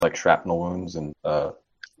like shrapnel wounds and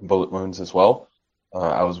bullet wounds as well.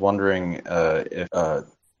 I was wondering if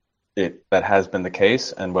that has been the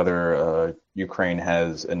case and whether Ukraine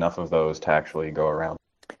has enough of those to actually go around.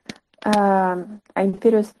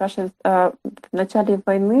 Империю спрашивает, в начале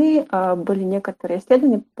войны были некоторые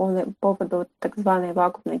исследования по поводу так званой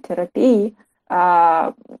вакуумной терапии,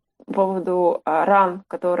 по поводу ран,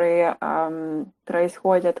 которые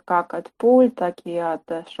происходят как от пуль, так и от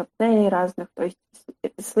шрапнелей разных. То есть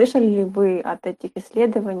слышали ли вы от этих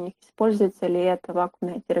исследований, используется ли эта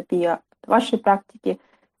вакуумная терапия в вашей практике?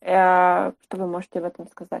 Что вы можете об этом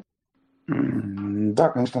сказать? Да,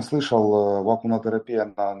 конечно, слышал. Вакуумная терапия,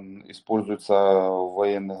 она используется в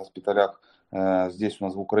военных госпиталях здесь у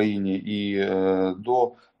нас в Украине и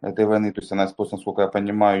до этой войны. То есть она используется, насколько я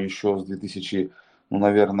понимаю, еще с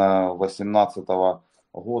 2018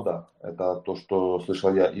 года. Это то, что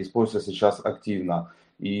слышал я. И используется сейчас активно.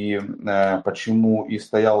 И почему и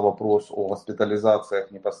стоял вопрос о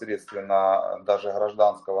госпитализациях непосредственно даже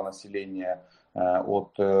гражданского населения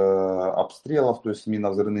от обстрелов, то есть с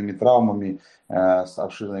минно-взрывными травмами, с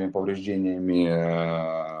обширными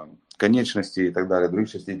повреждениями конечностей и так далее,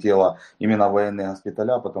 других частей тела, именно военные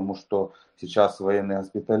госпиталя, потому что сейчас военные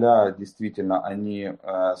госпиталя действительно они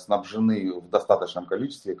снабжены в достаточном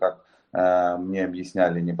количестве, как мне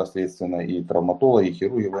объясняли непосредственно и травматологи, и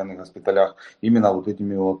хирурги в военных госпиталях, именно вот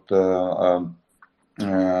этими вот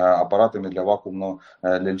аппаратами для вакуумного,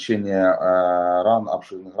 для лечения ран,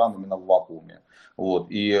 обширных ран именно в вакууме. Вот.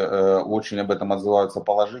 И очень об этом отзываются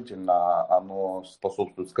положительно, оно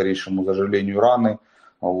способствует скорейшему заживлению раны.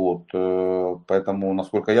 Вот. Поэтому,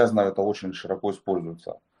 насколько я знаю, это очень широко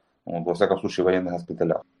используется. Вот. Во всяком случае, в военных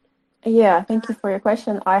госпиталях. Yeah, thank you for your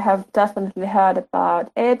question. I have definitely heard about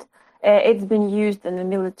it. It's been used in the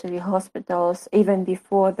military hospitals even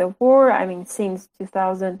before the war, I mean, since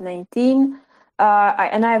 2019.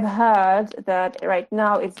 And I've heard that right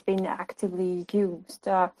now it's been actively used.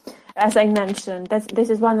 As I mentioned, this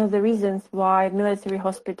is one of the reasons why military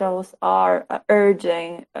hospitals are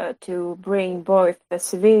urging to bring both the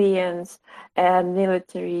civilians and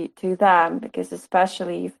military to them, because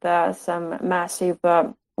especially if there are some massive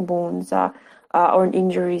wounds or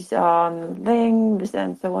injuries on limbs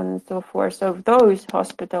and so on and so forth. So those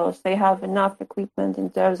hospitals, they have enough equipment in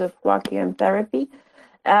terms of vacuum therapy.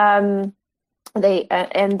 And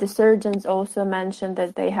the surgeons also mentioned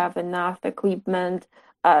that they have enough equipment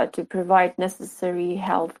to provide necessary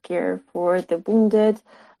health care for the wounded,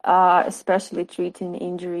 especially treating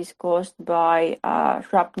injuries caused by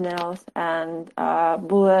shrapnels and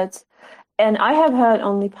bullets. And I have heard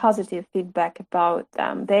only positive feedback about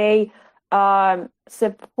them. They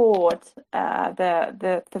support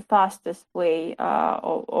the fastest way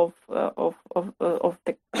of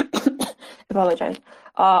the apologize.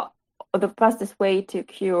 The fastest way to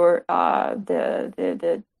cure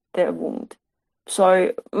the wound.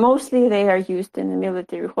 So mostly they are used in the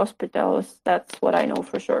military hospitals. That's what I know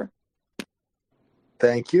for sure.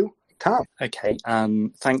 Thank you. Tom. Okay,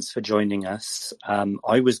 thanks for joining us.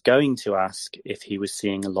 I was going to ask if he was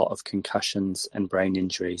seeing a lot of concussions and brain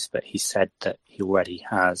injuries, but he said that he already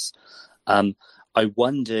has. I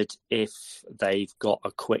wondered if they've got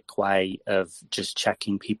a quick way of just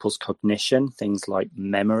checking people's cognition, things like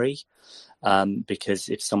memory, because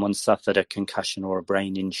if someone suffered a concussion or a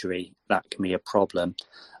brain injury, that can be a problem.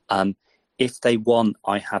 If they want,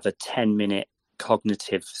 I have a 10-minute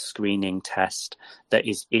cognitive screening test that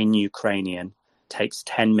is in Ukrainian, takes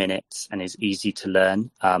 10 minutes and is easy to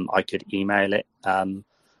learn. I could email it,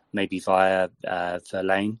 maybe via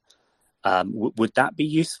Verlaine. Would that be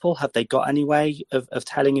useful? Have they got any way of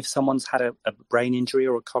telling if someone's had a brain injury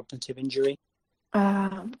or a cognitive injury?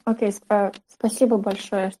 Окей, спасибо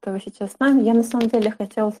большое, что вы сейчас с нами. Я на самом деле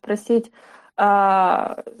хотела спросить,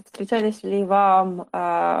 встречались ли вам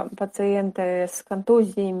пациенты с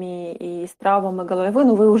контузиями и с травмами головы?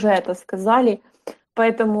 Ну, вы уже это сказали.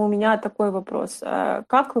 Поэтому у меня такой вопрос.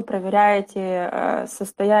 Как вы проверяете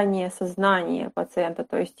состояние сознания пациента,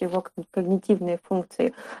 то есть его когнитивные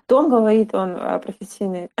функции? Том говорит, он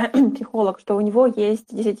профессиональный психолог, что у него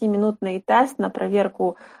есть 10-минутный тест на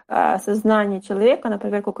проверку сознания человека, на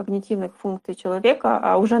проверку когнитивных функций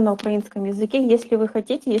человека, уже на украинском языке. Если вы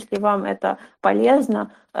хотите, если вам это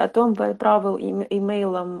полезно, Том бы отправил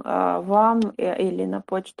имейлом вам или на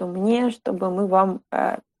почту мне, чтобы мы вам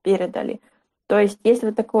передали. То есть, если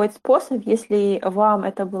вот такой способ, если вам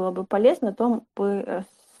это было бы полезно, то бы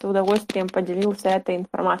с удовольствием поделился этой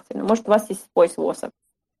информацией. Но, может, у вас есть свой способ.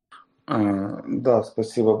 Да,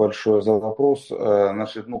 спасибо большое за вопрос.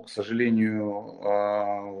 Значит, к сожалению,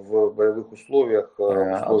 в боевых условиях,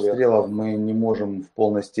 обстрелов мы не можем в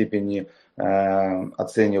полной степени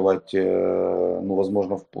оценивать,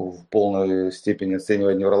 возможно, в полной степени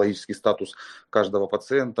оценивать неврологический статус каждого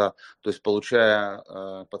пациента. То есть, получая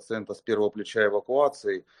пациента с первого плеча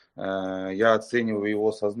эвакуации, я оцениваю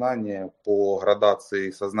его сознание по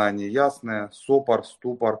градации сознание ясное, сопор,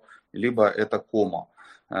 ступор, либо это кома.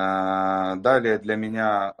 Далее для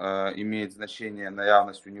меня имеет значение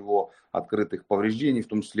наявность у него открытых повреждений, в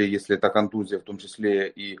том числе, если это контузия, в том числе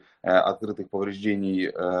и открытых повреждений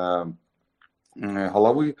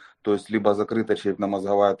головы, то есть либо закрытая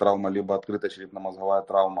черепно-мозговая травма, либо открытая черепно-мозговая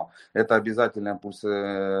травма. Это обязательная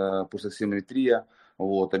пульсоксиметрия,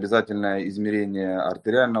 обязательное измерение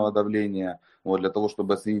артериального давления, для того,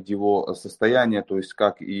 чтобы оценить его состояние, то есть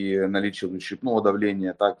как и наличие внутрищепного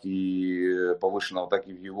давления, так и повышенного, так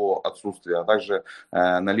и в его отсутствии, а также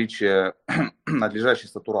наличие надлежащей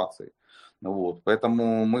сатурации.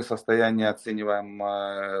 Поэтому мы состояние оцениваем,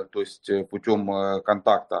 то есть путем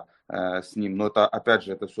контакта с ним. Но это, опять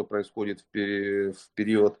же, это все происходит в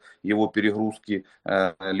период его перегрузки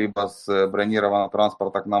либо с бронированного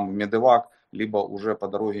транспорта к нам в медэвак, либо уже по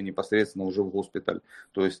дороге непосредственно уже в госпиталь.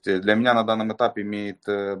 То есть для меня на данном этапе имеет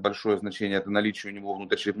большое значение это наличие у него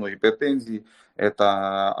внутричерепной гипертензии,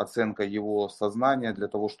 это оценка его сознания для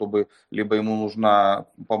того, чтобы либо ему нужно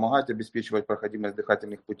помогать обеспечивать проходимость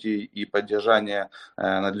дыхательных путей и поддержание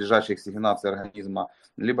надлежащей оксигенации организма,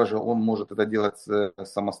 либо же он может это делать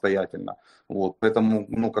самостоятельно.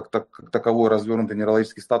 Поэтому, как таковой развернутый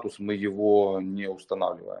неврологический статус мы его не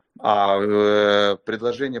устанавливаем. А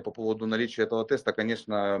предложение по поводу наличия этого теста,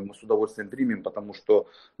 конечно, мы с удовольствием примем, потому что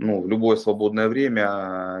в любое свободное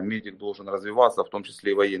время медик должен развиваться, в том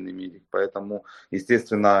числе и военный медик. Поэтому,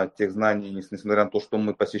 естественно, тех знаний, несмотря на то, что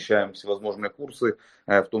мы посещаем всевозможные курсы,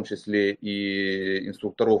 в том числе и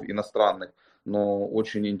инструкторов иностранных, но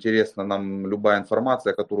очень интересна нам любая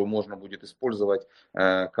информация, которую можно будет использовать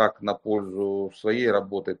как на пользу своей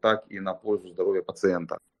работы, так и на пользу здоровья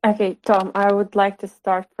пациента. Okay, Tom, I would like to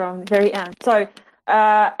start from the very end. So,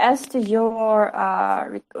 as to your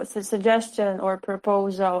suggestion or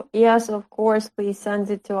proposal, yes, of course, please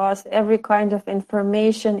send it to us. Every kind of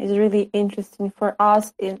information is really interesting for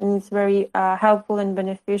us, and it's very helpful and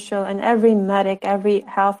beneficial. And every medic, every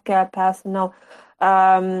healthcare personnel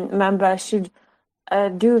member should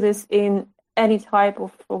do this in any type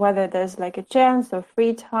of, whether there's like a chance or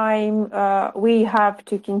free time, we have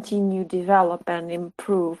to continue develop and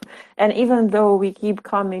improve. And even though we keep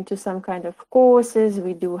coming to some kind of courses,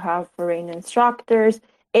 we do have foreign instructors,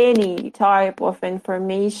 any type of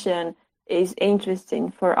information is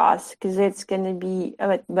interesting for us because it's going to be,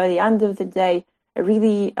 by the end of the day,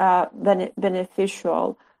 really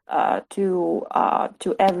beneficial to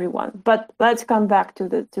everyone. But let's come back to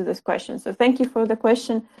this question. So thank you for the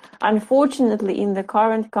question. Unfortunately, in the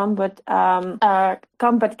current combat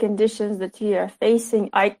conditions that we are facing,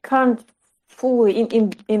 I can't fully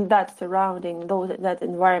in that surrounding, that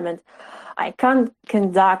environment, I can't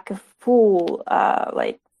conduct a full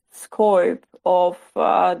scope of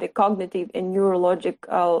the cognitive and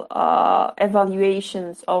neurological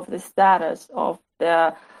evaluations of the status of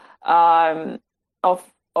the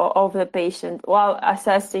of the patient while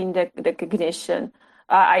assessing the cognition.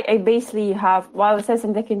 I basically have, while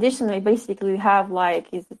assessing the condition, I basically have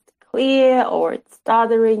is it clear, or it's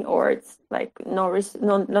stuttering, or it's like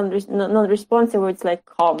non-responsive, or it's like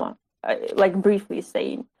coma, briefly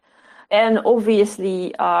saying. And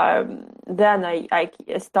obviously, then I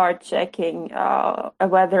start checking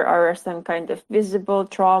whether there are some kind of visible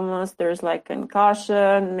traumas. There's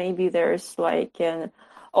concussion, maybe there's an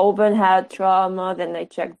open head trauma. Then I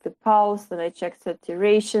check the pulse, then I check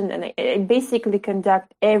saturation, and I basically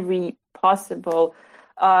conduct every possible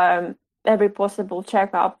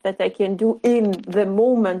checkup that I can do in the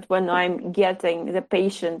moment when I'm getting the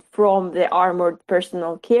patient from the armored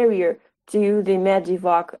personnel carrier to the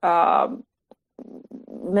Medivac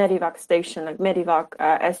station, Medivac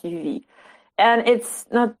SUV. And it's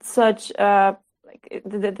not such the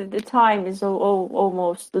time is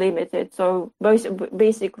almost limited. So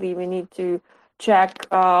basically we need to check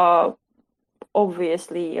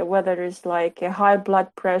obviously whether it's a high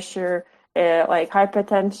blood pressure,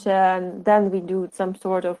 hypertension. Then we do some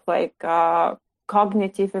sort of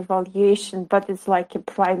cognitive evaluation, but it's a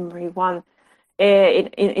primary one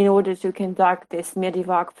in order to conduct this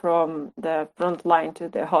Medivac from the front line to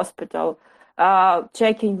the hospital.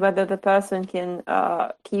 Checking whether the person can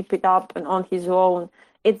keep it up and on his own,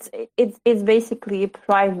 it's basically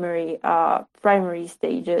primary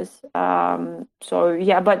stages. So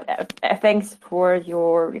yeah, but thanks for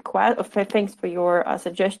your request. Thanks for your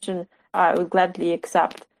suggestion. I would gladly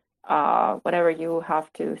accept whatever you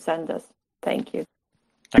have to send us. Thank you.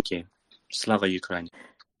 Thank you. Slava Ukraine.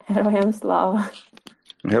 Героям слава.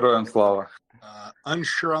 Героям слава.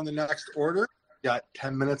 Unsure on the next order. Got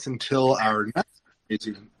 10 minutes until our next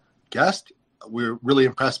amazing guest. We're really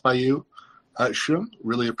impressed by you, Shum.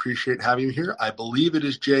 Really appreciate having you here. I believe it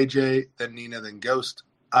is JJ, then Nina, then Ghost.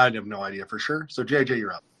 I have no idea for sure. So JJ,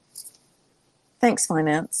 you're up. Thanks,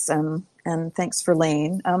 Finance, and thanks for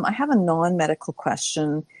Lane. I have a non-medical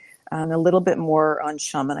question, a little bit more on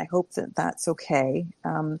Shum, and I hope that that's okay.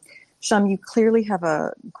 Shum, you clearly have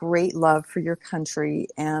a great love for your country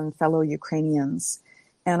and fellow Ukrainians,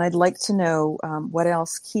 and I'd like to know what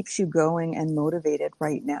else keeps you going and motivated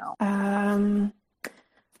right now.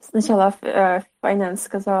 Сначала Finance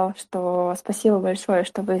сказал, что спасибо большое,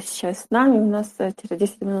 что вы сейчас с нами. У нас через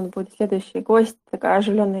 10 минут будет следующий гость. Такая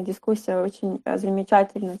оживленная дискуссия, очень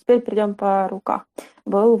замечательно. Теперь перейдем по руках.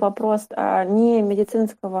 Был вопрос не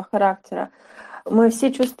медицинского характера. Мы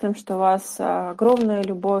все чувствуем, что у вас огромная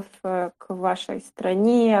любовь к вашей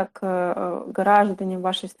стране, к гражданам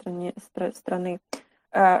вашей страны.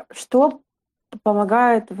 Что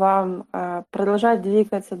помогает вам продолжать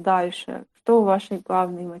двигаться дальше? Что ваш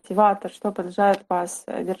главный мотиватор? Что продолжает вас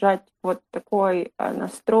держать вот такой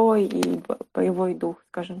настрой и боевой дух,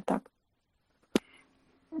 скажем так?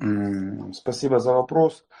 Спасибо за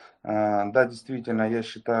вопрос. Да, действительно, я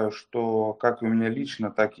считаю, что как и у меня лично,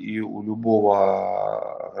 так и у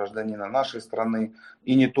любого гражданина нашей страны,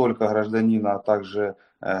 и не только гражданина, а также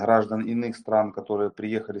граждан иных стран, которые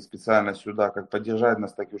приехали специально сюда, как поддержать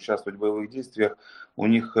нас, так и участвовать в боевых действиях, у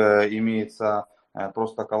них имеется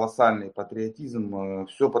просто колоссальный патриотизм.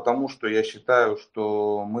 Все потому, что я считаю,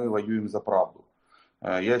 что мы воюем за правду.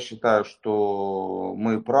 Я считаю, что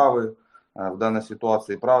мы правы в данной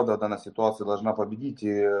ситуации, правда в данной ситуации должна победить, и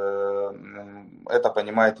это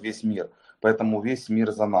понимает весь мир. Поэтому весь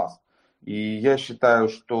мир за нас. И я считаю,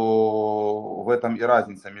 что в этом и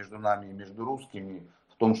разница между нами и между русскими,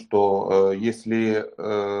 в том, что если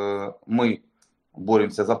мы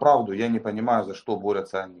боремся за правду, я не понимаю, за что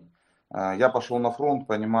борются они. Я пошел на фронт,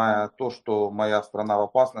 понимая то, что моя страна в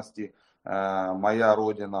опасности, моя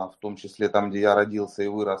родина, в том числе там, где я родился и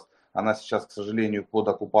вырос, она сейчас, к сожалению, под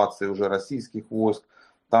оккупацией уже российских войск.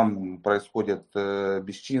 Там происходит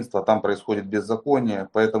бесчинство, там происходит беззаконие.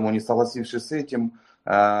 Поэтому, не согласившись с этим,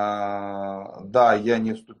 да, я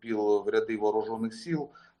не вступил в ряды вооруженных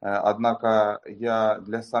сил, однако я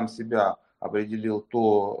для сам себя определил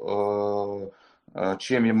то,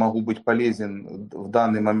 чем я могу быть полезен в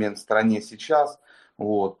данный момент в стране сейчас.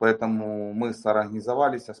 Вот, поэтому мы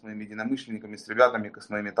соорганизовались с моими единомышленниками, с ребятами, с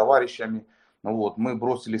моими товарищами. Вот, мы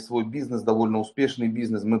бросили свой бизнес, довольно успешный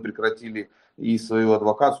бизнес, мы прекратили и свою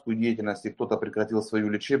адвокатскую деятельность, и кто-то прекратил свою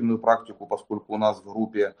лечебную практику, поскольку у нас в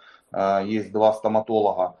группе есть 2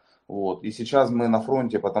 стоматолога. Вот. И сейчас мы на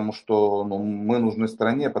фронте, потому что мы нужны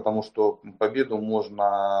стране, потому что победы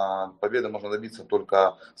можно добиться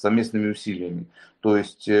только совместными усилиями. То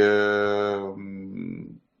есть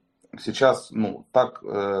сейчас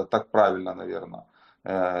так правильно, наверное.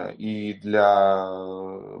 И для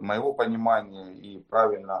моего понимания, и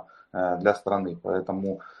правильно для страны.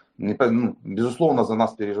 Поэтому, безусловно, за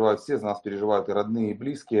нас переживают все, за нас переживают и родные, и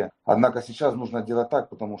близкие. Однако сейчас нужно делать так,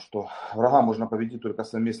 потому что врага можно победить только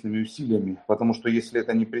совместными усилиями. Потому что если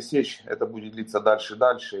это не пресечь, это будет длиться дальше и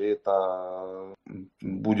дальше, и это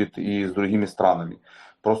будет и с другими странами.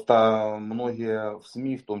 Просто многие в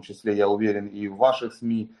СМИ, в том числе, я уверен, и в ваших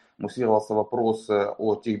СМИ, муссировался вопрос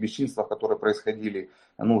о тех бесчинствах, которые происходили,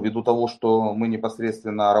 ввиду того, что мы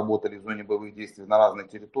непосредственно работали в зоне боевых действий на разных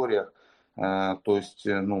территориях. То есть,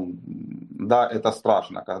 да, это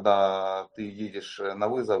страшно, когда ты едешь на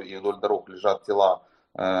вызов, и вдоль дорог лежат тела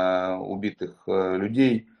убитых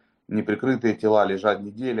людей, неприкрытые тела лежат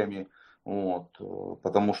неделями,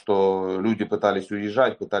 потому что люди пытались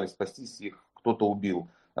уезжать, пытались спастись, их кто-то убил.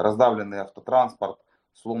 Раздавленный автотранспорт,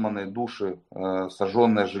 сломанные души,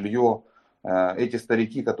 сожженное жилье. Эти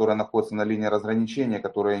старики, которые находятся на линии разграничения,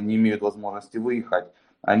 которые не имеют возможности выехать,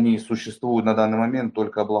 они существуют на данный момент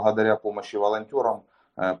только благодаря помощи волонтерам,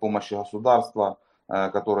 помощи государства,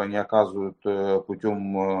 которые они оказывают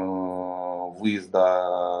путем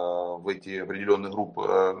выезда в эти определенные группы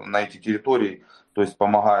на эти территории, то есть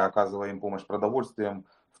помогая, оказывая им помощь продовольствием.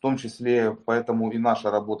 В том числе, поэтому и наша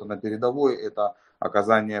работа на передовой – это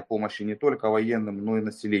оказание помощи не только военным, но и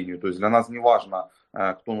населению. То есть для нас не важно,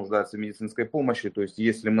 кто нуждается в медицинской помощи. То есть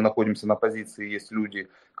если мы находимся на позиции, есть люди,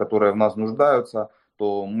 которые в нас нуждаются,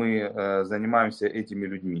 что мы занимаемся этими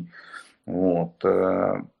людьми. Вот.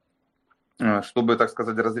 Чтобы, так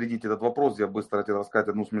сказать, разрядить этот вопрос, я быстро хотел рассказать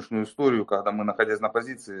одну смешную историю, когда мы, находясь на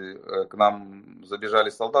позиции, к нам забежали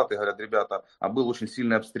солдаты и говорят: ребята, а был очень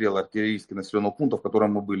сильный обстрел артиллерийский населенного пункта, в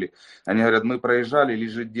котором мы были. Они говорят: мы проезжали,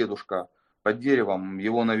 лежит дедушка под деревом,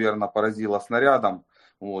 его, наверное, поразило снарядом,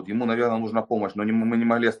 вот, ему, наверное, нужна помощь, но мы не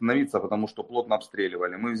могли остановиться, потому что плотно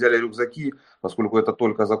обстреливали. Мы взяли рюкзаки, поскольку это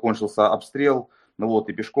только закончился обстрел, ну вот,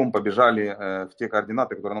 и пешком побежали в те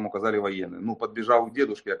координаты, которые нам указали военные. Ну, подбежав к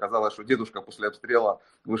дедушке, оказалось, что дедушка после обстрела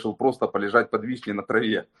вышел просто полежать под вишней на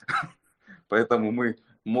траве. Поэтому мы,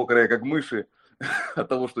 мокрые как мыши, от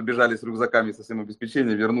того, что бежали с рюкзаками со всем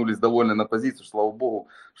обеспечением, вернулись довольны на позицию, слава богу,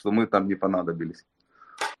 что мы там не понадобились.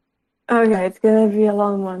 Okay, it's gonna be a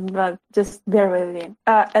long one, but just bear with me.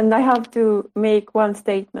 And I have to make one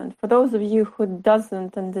statement. For those of you who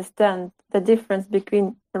doesn't understand the difference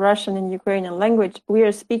between Russian and Ukrainian language, we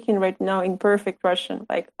are speaking right now in perfect Russian.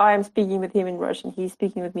 Like, I am speaking with him in Russian, he's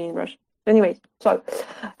speaking with me in Russian. Anyways, so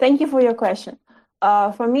thank you for your question.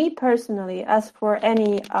 For me personally, as for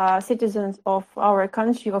any citizens of our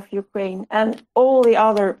country, of Ukraine, and all the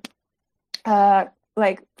other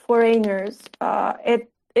like foreigners,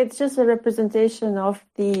 it's just a representation of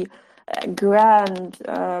the grand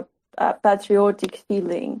patriotic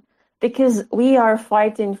feeling, because we are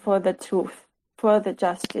fighting for the truth, for the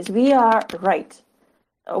justice. We are right.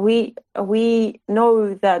 We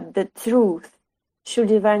know that the truth should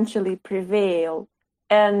eventually prevail,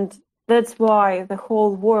 and that's why the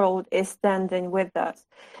whole world is standing with us.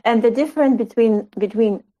 And the difference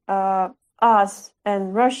between us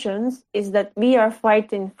and Russians is that we are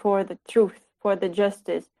fighting for the truth, for the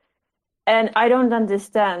justice. And I don't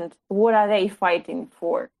understand, what are they fighting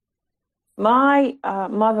for? My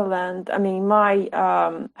motherland, I mean, my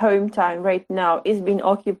hometown right now is being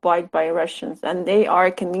occupied by Russians, and they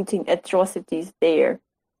are committing atrocities there.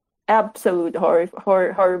 Absolute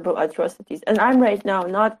horrible atrocities. And I'm right now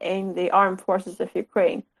not in the armed forces of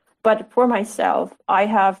Ukraine, but for myself, I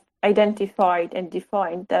have identified and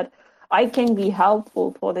defined that I can be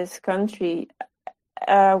helpful for this country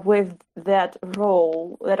with that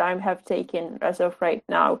role that I have taken as of right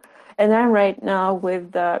now. And I'm right now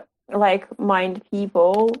with the like-minded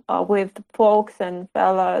people, with folks and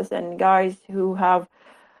fellas and guys who have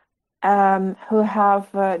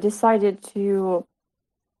decided to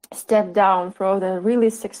step down from the really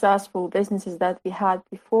successful businesses that we had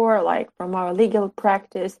before, like from our legal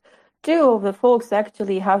practice. Two of the folks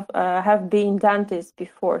actually have been dentists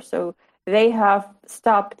before, so they have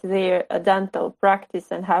stopped their dental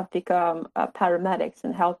practice and have become paramedics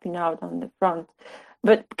and helping out on the front.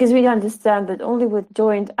 But because we understand that only with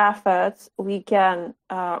joint efforts we can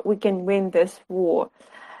win this war,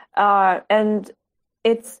 and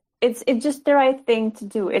it's just the right thing to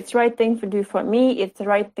do. It's the right thing to do for me. It's the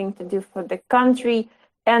right thing to do for the country.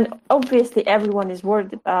 And obviously, everyone is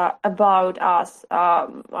worried about us,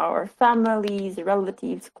 our families,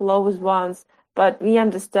 relatives, close ones. But we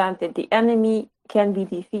understand that the enemy can be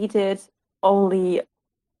defeated only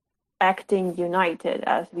acting united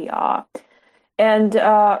as we are. And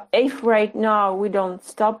if right now we don't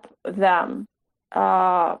stop them,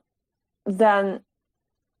 then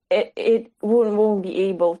it won't be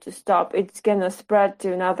able to stop. It's gonna spread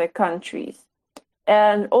to other countries.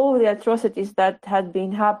 And all the atrocities that had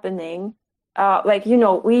been happening,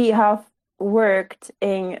 we have worked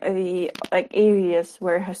in the areas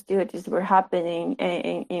where hostilities were happening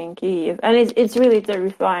in Kyiv, and it's really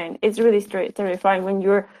terrifying. It's really terrifying when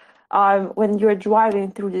you're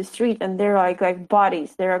driving through the street and there are like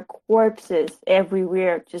bodies, there are corpses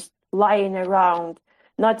everywhere, just lying around,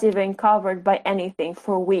 not even covered by anything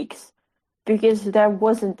for weeks, because there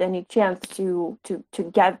wasn't any chance to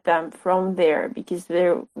get them from there, because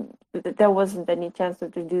there wasn't any chance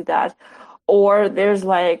to do that. Or there's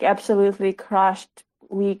like absolutely crushed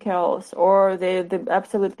vehicles, or the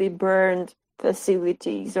absolutely burned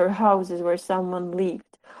facilities or houses where someone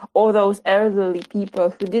lived, or those elderly people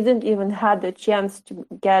who didn't even have the chance to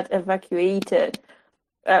get evacuated,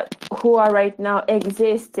 who are right now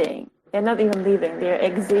existing. They're not even living, they're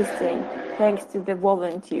existing thanks to the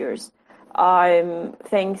volunteers.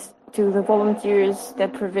 Thanks to the volunteers, the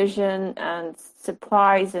provision and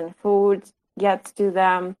supplies and food gets to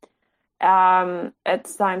them at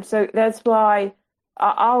times. So that's why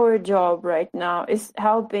our job right now is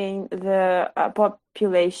helping the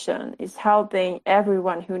population, is helping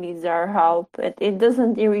everyone who needs our help. It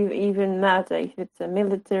doesn't even matter if it's a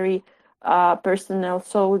military personnel,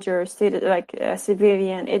 soldier,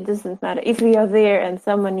 civilian. It doesn't matter. If we are there and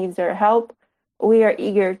someone needs our help, we are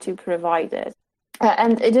eager to provide it.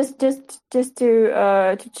 And just to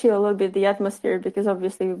chill a little bit the atmosphere, because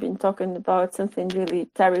obviously we've been talking about something really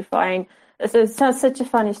terrifying. It's such a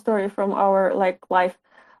funny story from our life.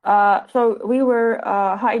 So we were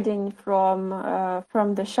hiding from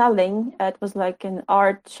the shelling. It was like an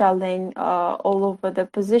art shelling all over the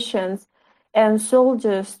positions, and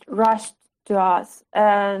soldiers rushed to us,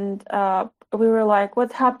 and we were like,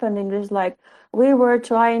 "What happened?" And it was like, we were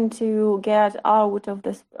trying to get out of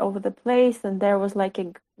the place, and there was like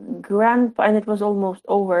a grandpa, and it was almost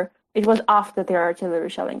over. It was after the artillery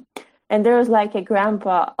shelling, and there was like a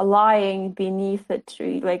grandpa lying beneath the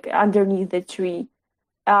tree, like underneath the tree,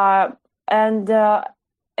 and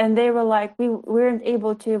they were like, we weren't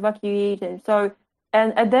able to evacuate him. So,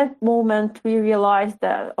 and at that moment we realized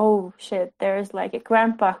that, oh shit, there's like a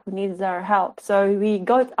grandpa who needs our help. So we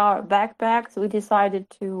got our backpacks. We decided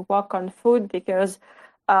to walk on foot because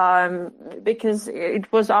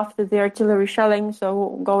it was after the artillery shelling,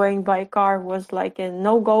 so going by car was like a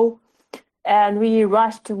no-go. And we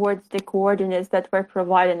rushed towards the coordinates that were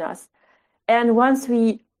providing us. And once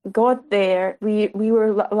we got there, we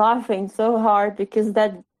were laughing so hard because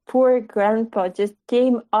that poor grandpa just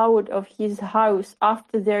came out of his house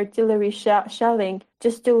after the artillery shelling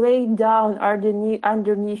just to lay down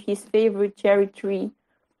underneath his favorite cherry tree.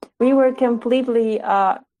 We were completely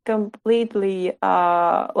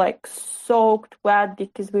like soaked wet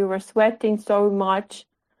because we were sweating so much,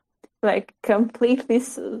 like completely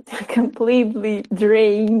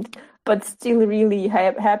drained, but still really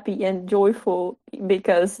happy and joyful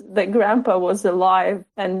because the grandpa was alive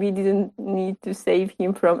and we didn't need to save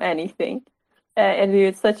him from anything. And we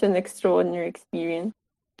had such an extraordinary experience.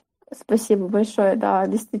 Спасибо большое, да,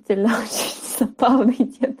 действительно очень забавный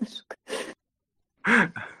дедушка.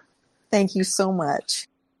 Thank you so much.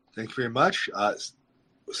 Thank you very much.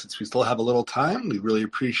 Since we still have a little time, we really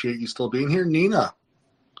appreciate you still being here. Nina,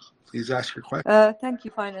 please ask your question. Thank you,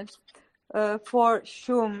 Finance. For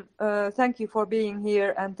Shum, thank you for being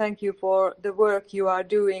here and thank you for the work you are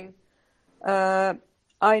doing.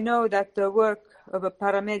 I know that the work of a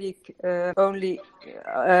paramedic only,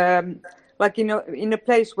 like in a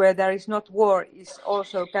place where there is not war, is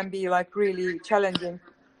also can be like really challenging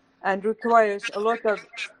and requires a lot of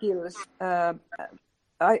skills.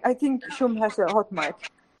 I think Shum has a hot mic.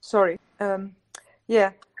 Sorry.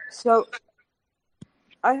 Yeah. So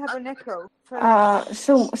I have an echo.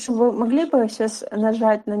 Шум, вы могли бы сейчас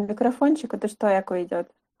нажать на микрофончик, это что эко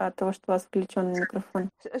идет от того, что у вас включен микрофон?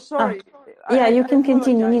 Sorry. Yeah, you can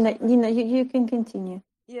continue, Nina, you can continue.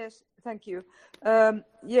 Yes, thank you.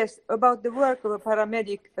 Yes, about the work of a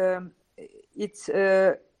paramedic, it's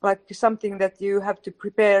like something that you have to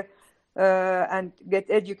prepare and get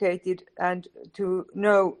educated and to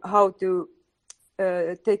know how to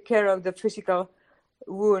take care of the physical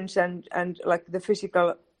wounds and like the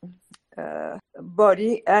physical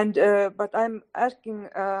body. And but I'm asking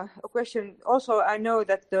a question. Also, I know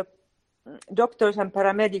that the doctors and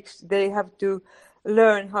paramedics, they have to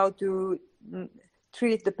learn how to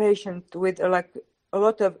treat the patient with like a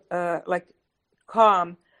lot of like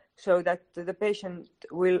calm, so that the patient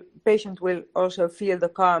will also feel the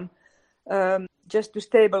calm, just to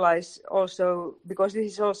stabilize also, because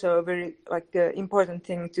this is also a very like important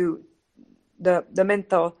thing to the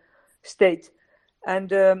mental state.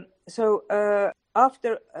 And so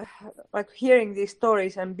after like hearing these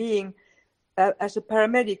stories and being as a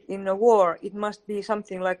paramedic in a war, it must be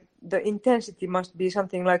something like the intensity must be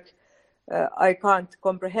something like I can't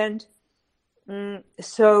comprehend.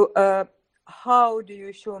 So how do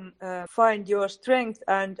you find your strength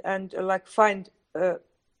and like find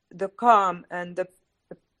the calm and the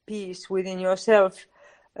peace within yourself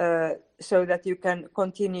so that you can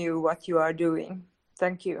continue what you are doing?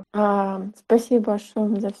 Thank you. Спасибо,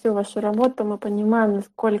 Шум, за всю вашу работу. Мы понимаем,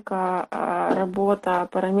 насколько работа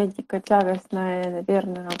парамедика тягостная,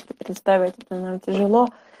 наверное, представить это нам тяжело.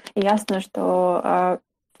 И ясно, что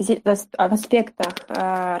в аспектах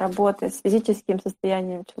работы с физическим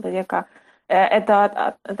состоянием человека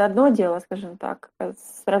это одно дело, скажем так,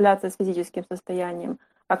 справляться с физическим состоянием.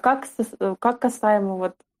 А как касаемо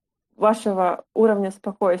вот вашего уровня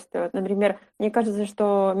спокойствия? Вот, например, мне кажется,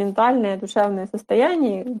 что ментальное, душевное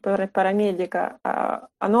состояние парамедика,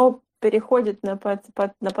 оно переходит на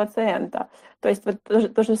пациента. То есть вот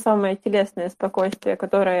то же самое телесное спокойствие,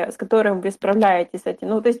 с которым вы справляетесь с этим.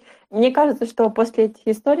 Ну, то есть мне кажется, что после этих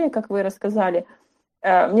историй, как вы рассказали,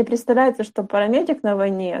 мне представляется, что парамедик на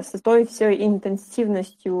войне с той всей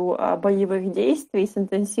интенсивностью боевых действий, с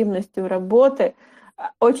интенсивностью работы,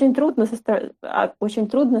 очень трудно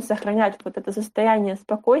сохранять вот это состояние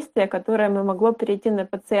спокойствия, которое могло перейти на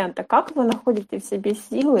пациента. Как вы находите в себе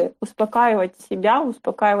силы успокаивать себя,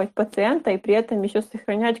 успокаивать пациента и при этом еще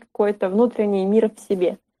сохранять какой-то внутренний мир в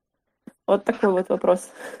себе? Вот такой вот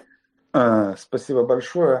вопрос. Спасибо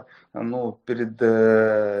большое. Ну, перед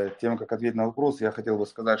тем, как ответить на вопрос, я хотел бы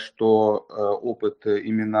сказать, что опыт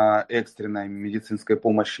именно экстренной медицинской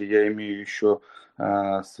помощи я имею еще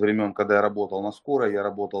с времен, когда я работал на скорой. Я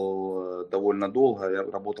работал довольно долго, я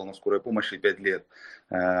работал на скорой помощи 5 лет.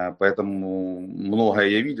 Поэтому многое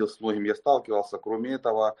я видел, с многим я сталкивался. Кроме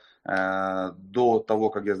этого, до того,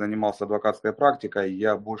 как я занимался адвокатской практикой,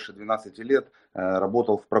 я больше 12 лет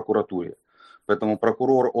работал в прокуратуре. Поэтому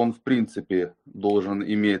прокурор, он в принципе должен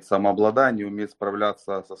иметь самообладание, уметь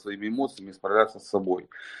справляться со своими эмоциями, справляться с собой.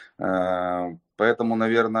 Поэтому,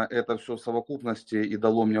 наверное, это все в совокупности и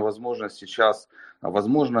дало мне возможность сейчас,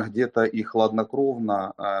 возможно, где-то и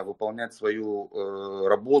хладнокровно выполнять свою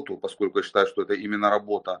работу, поскольку я считаю, что это именно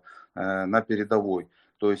работа на передовой.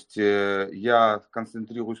 То есть я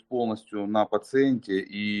концентрируюсь полностью на пациенте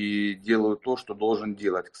и делаю то, что должен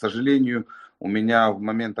делать. К сожалению, у меня в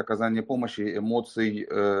момент оказания помощи эмоций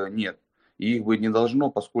нет. И их быть не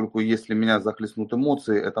должно, поскольку если меня захлестнут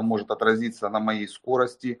эмоции, это может отразиться на моей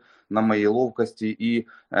скорости, на моей ловкости и,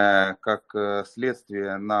 как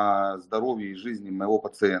следствие, на здоровье и жизни моего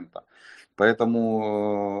пациента.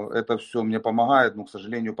 Поэтому это все мне помогает, но, к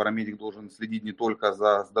сожалению, парамедик должен следить не только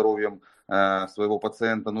за здоровьем своего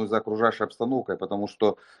пациента, но и за окружающей обстановкой, потому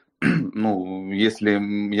что, ну, если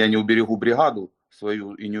я не уберегу бригаду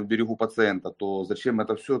свою и не уберегу пациента, то зачем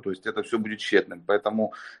это все? То есть это все будет тщетным.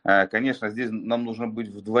 Поэтому, конечно, здесь нам нужно быть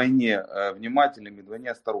вдвойне внимательными,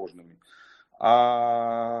 вдвойне осторожными.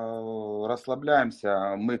 А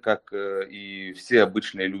расслабляемся мы, как и все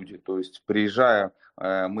обычные люди. То есть, приезжая,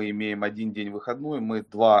 мы имеем один день выходной, мы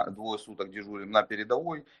двое суток дежурим на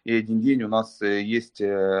передовой, и один день у нас есть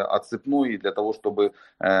отсыпной для того, чтобы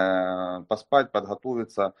поспать,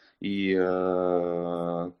 подготовиться и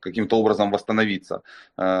каким-то образом восстановиться.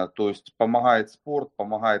 То есть помогает спорт,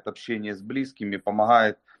 помогает общение с близкими,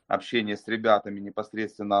 помогает общение с ребятами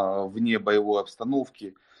непосредственно вне боевой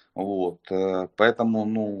обстановки. Вот, поэтому,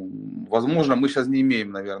 ну, возможно, мы сейчас не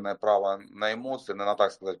имеем, наверное, права на эмоции, наверное,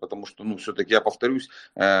 так сказать, потому что, ну, все-таки, я повторюсь,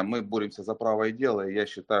 мы боремся за правое дело, и я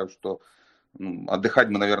считаю, что отдыхать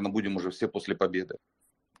мы, наверное, будем уже все после победы.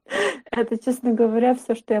 Это, чесно говоря,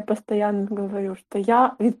 все, що я постійно говорю, що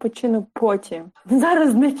я відпочину потім.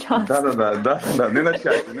 Зараз не час. Да, не на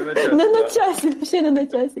часі. Не на часі, взагалі не на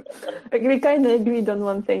часі. We kind of agreed on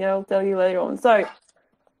one thing, I'll tell you later on.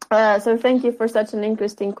 So thank you for such an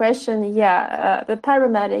interesting question. Yeah, the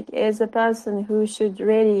paramedic is a person who should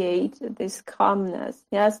radiate this calmness,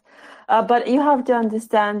 yes? But you have to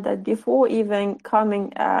understand that before even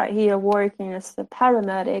coming here working as a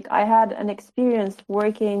paramedic, I had an experience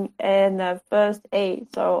working in first aid,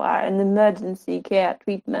 so in emergency care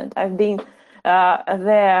treatment. I've been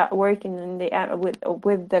there working in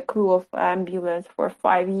with the crew of ambulance for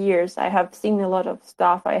 5 years. I have seen a lot of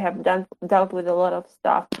stuff. I have dealt with a lot of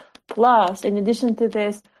stuff. Plus, in addition to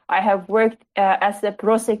this, I have worked as a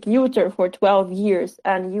prosecutor for 12 years,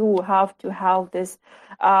 and you have to have this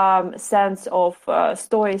sense of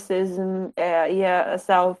stoicism,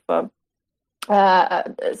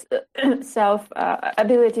 self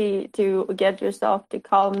ability to get yourself to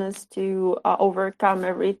calmness, to overcome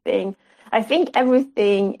everything. I think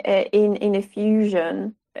everything in a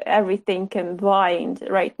fusion, everything combined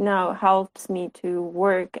right now helps me to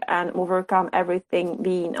work and overcome everything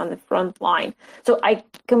being on the front line. So I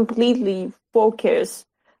completely focus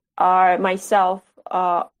myself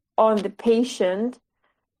on the patient,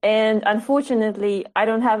 and unfortunately I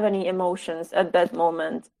don't have any emotions at that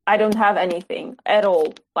moment. I don't have anything at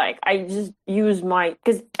all. Like, I just use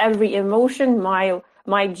because every emotion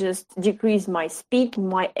might just decrease my speed,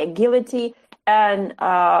 my agility, and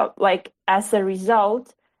like as a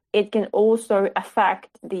result, it can also affect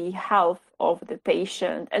the health of the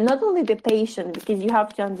patient. And not only the patient, because you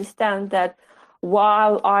have to understand that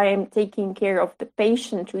while I am taking care of the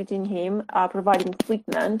patient, treating him, providing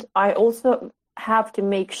treatment, I also have to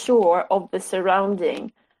make sure of the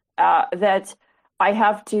surrounding, that I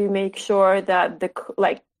have to make sure that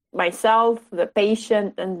myself, the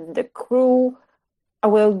patient, and the crew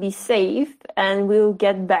will be safe and will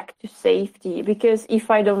get back to safety. Because if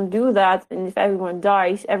I don't do that, and if everyone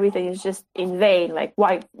dies, everything is just in vain. Like,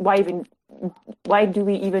 why do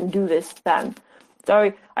we even do this then?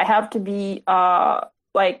 So I have to be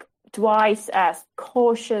twice as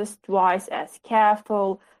cautious, twice as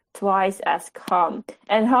careful twice as calm.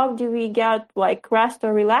 And how do we get like rest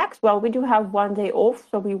or relax? Well, we do have 1 day off,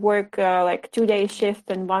 so we work like 2 day shift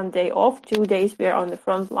and 1 day off. 2 days we're on the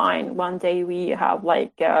front line. 1 day we have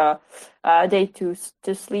like a day to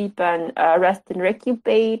sleep and rest and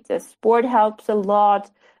recuperate. Sport helps a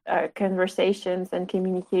lot. Conversations and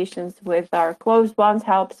communications with our close ones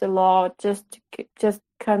helps a lot. Just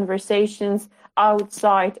conversations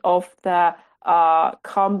outside of the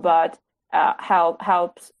combat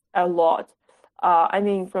helps a lot. I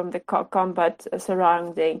mean, from the combat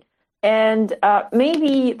surrounding. And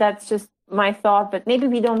maybe that's just my thought, but maybe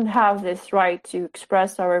we don't have this right to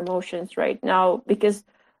express our emotions right now, because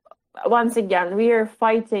once again, we are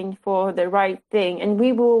fighting for the right thing, and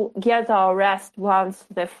we will get our rest once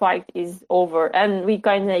the fight is over. And we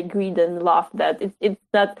kind of agreed and laughed that it's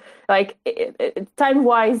not like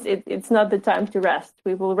time-wise, it's not the time to rest.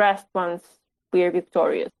 We will rest once we are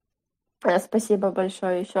victorious. Спасибо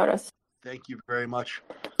большое еще раз. Thank you very much,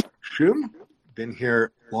 Shum. Been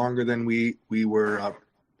here longer than we were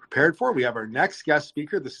prepared for. We have our next guest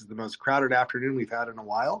speaker. This is the most crowded afternoon we've had in a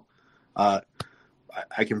while.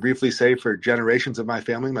 I can briefly say for generations of my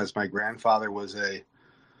family, as my grandfather was a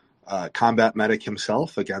combat medic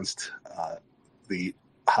himself against the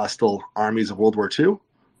hostile armies of World War II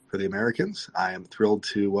for the Americans, I am thrilled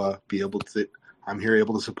to I'm here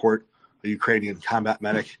able to support a Ukrainian combat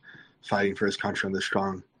medic fighting for his country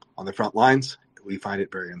on the front lines. We find it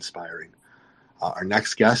very inspiring. Our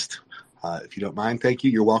next guest, if you don't mind, thank you.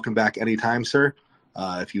 You're welcome back anytime, sir.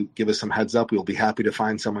 If you give us some heads up, we'll be happy to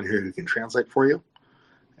find someone here who can translate for you.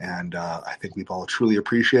 And I think we've all truly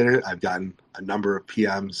appreciated it. I've gotten a number of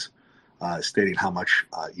PMs stating how much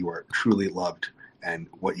you are truly loved, and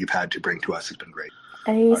what you've had to bring to us has been great.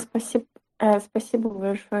 Спасибо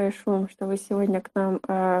большое, Шум, что вы сегодня к нам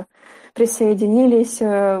присоединились.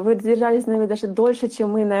 Вы держались с нами даже дольше,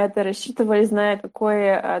 чем мы на это рассчитывали, зная,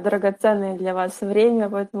 какое драгоценное для вас время.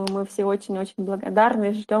 Поэтому мы все очень-очень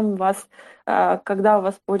благодарны. Ждем вас, когда у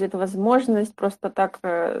вас будет возможность. Просто так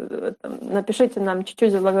напишите нам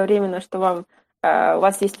чуть-чуть заблаговременно, что у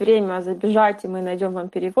вас есть время забежать, и мы найдем вам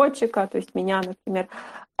переводчика, то есть меня, например.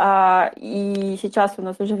 И сейчас у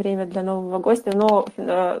нас уже время для нового гостя, но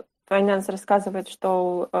Файнанс рассказывает,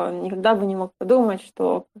 что никогда бы не мог подумать,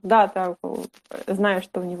 что когда-то, зная,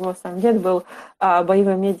 что у него сам дед был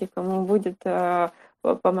боевым медиком, он будет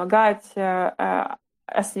помогать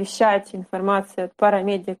освещать информацию от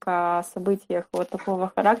парамедика о событиях вот такого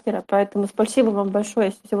характера. Поэтому спасибо вам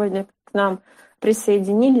большое, что сегодня к нам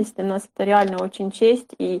присоединились. Для нас это реально очень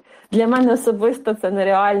честь. І для мене особисто це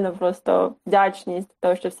нереально просто вдячність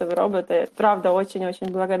того, що все ви робите. Правда, очень-очень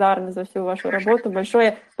благодарна за всю вашу работу.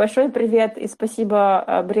 Большой привет и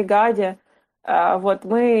спасибо бригаде. Вот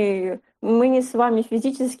мы не с вами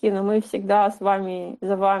физически, но мы всегда с вами,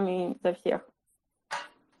 за всех.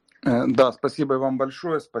 Да, спасибо вам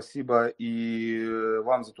большое, спасибо и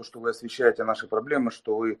вам за то, что вы освещаете наши проблемы,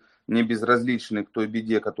 что вы не безразличны к той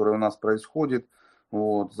беде, которая у нас происходит,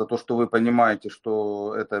 вот, за то, что вы понимаете,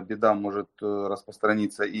 что эта беда может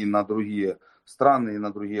распространиться и на другие страны, и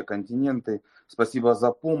на другие континенты. Спасибо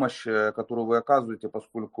за помощь, которую вы оказываете,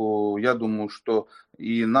 поскольку я думаю, что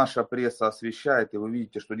и наша пресса освещает, и вы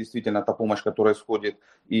видите, что действительно та помощь, которая исходит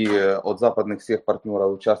и от западных всех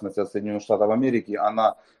партнеров, в частности от Соединенных Штатов Америки,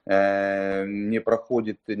 она не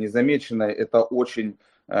проходит незамеченной. Это очень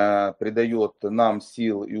придает нам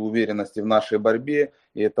сил и уверенности в нашей борьбе,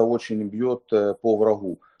 и это очень бьет по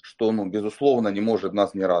врагу, что, безусловно, не может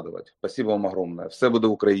нас не радовать. Спасибо вам огромное. Все буде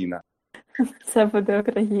Україна. Все буде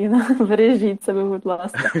Україна. Бережіть себе, будь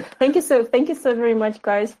ласка. Thank you so very much,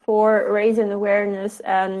 guys, for raising awareness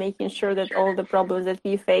and making sure that all the problems that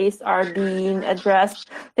we face are being addressed.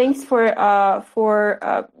 Thanks for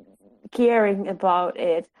caring about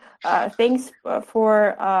it. Thanks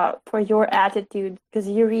for your attitude, because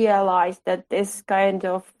you realize that this kind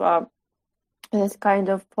of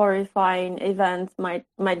horrifying event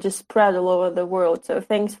might just spread all over the world. So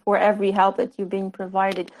thanks for every help that you've been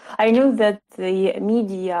provided. I know that the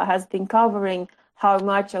media has been covering how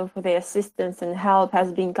much of the assistance and help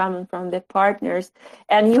has been coming from the partners,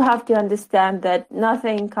 and you have to understand that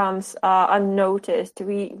nothing comes unnoticed.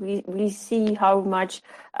 We see how much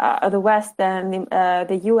the West and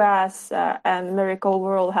the US and the miracle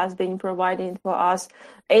world has been providing for us.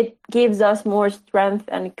 It gives us more strength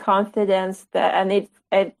and confidence, and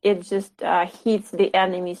it just hits the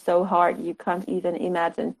enemy so hard you can't even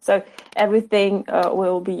imagine. So everything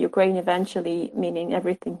will be Ukraine eventually, meaning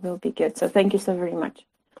everything will be good. So thank you so very much.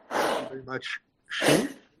 Thank you very much, Shane.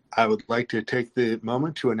 I would like to take the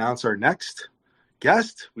moment to announce our next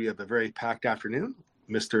guest. We have a very packed afternoon.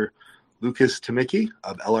 Mr. Lucas Tomicki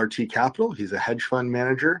of LRT Capital. He's a hedge fund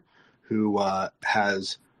manager who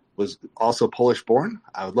was also Polish-born.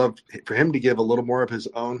 I would love for him to give a little more of his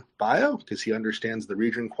own bio because he understands the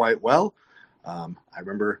region quite well. I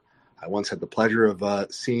remember I once had the pleasure of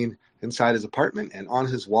seeing inside his apartment, and on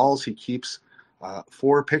his walls he keeps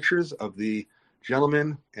 4 pictures of the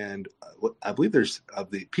gentlemen and I believe there's of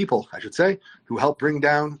the people, I should say, who helped bring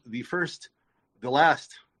down the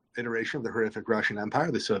last iteration of the horrific Russian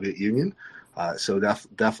Empire, the Soviet Union. So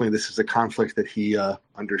definitely this is a conflict that he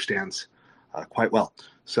understands quite well.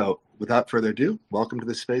 So without further ado, welcome to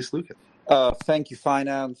the space, Lucas. Thank you,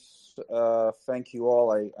 Finance. Thank you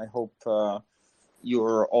all. I hope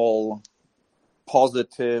you're all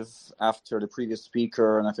positive after the previous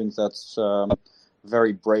speaker, and I think that's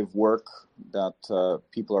very brave work that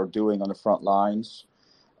people are doing on the front lines.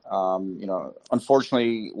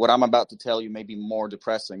 Unfortunately, what I'm about to tell you may be more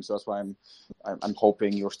depressing, so that's why I'm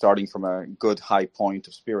hoping you're starting from a good high point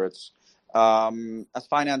of spirits. As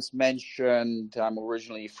Finance mentioned, I'm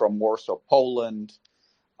originally from Warsaw, Poland.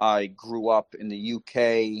 I grew up in the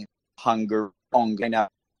UK, Hungary,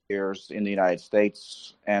 years in the United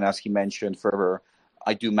States, and as he mentioned further,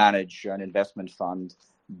 I do manage an investment fund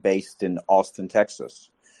based in Austin, Texas.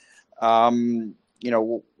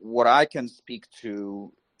 What I can speak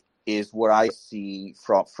to is what I see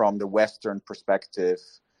from the Western perspective,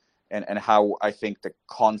 and how I think the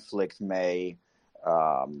conflict may,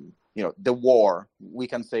 the war. We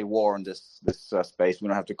can say war in this space. We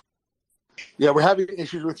don't have to. Yeah, we're having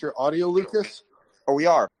issues with your audio, Lucas. Oh, we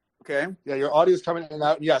are. Okay. Yeah, your audio is coming in and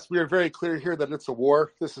out. And yes, we are very clear here that it's a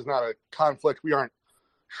war. This is not a conflict. We aren't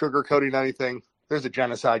sugarcoating anything. There's a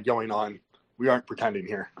genocide going on. We aren't pretending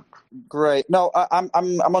here. Great. No, I'm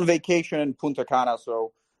on vacation in Punta Cana,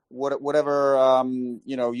 so whatever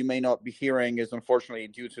you may not be hearing is unfortunately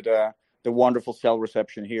due to the wonderful cell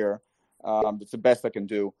reception here. It's the best I can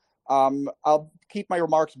do. I'll keep my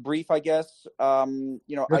remarks brief, I guess.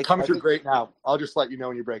 It comes through great now. I'll just let you know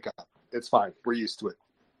when you break up. It's fine. We're used to it.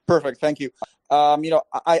 Perfect. Thank you.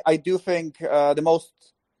 I do think the most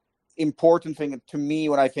important thing to me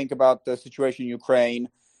when I think about the situation in Ukraine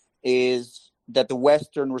is that the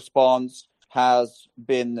Western response has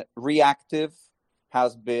been reactive,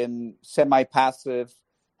 has been semi-passive,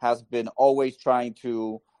 has been always trying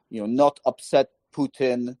to, not upset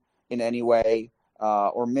Putin in any way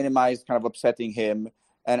or minimize kind of upsetting him,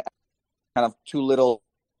 and kind of too little.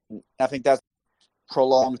 I think that's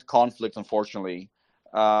prolonged conflict, unfortunately.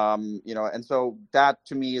 And so that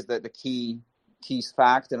to me is the key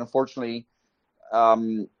fact. And unfortunately,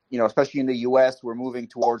 especially in the U.S., we're moving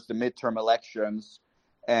towards the midterm elections,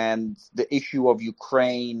 and the issue of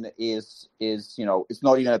Ukraine is it's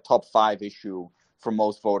not even a top 5 issue for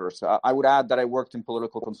most voters. I would add that I worked in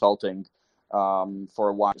political consulting for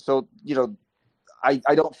a while. So,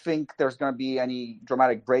 I don't think there's going to be any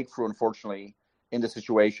dramatic breakthrough, unfortunately, in the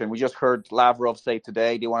situation. We just heard Lavrov say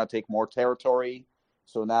today they want to take more territory.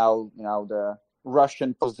 So now, the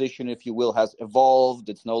Russian position, if you will, has evolved.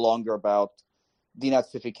 It's no longer about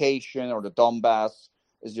denazification or the Donbass.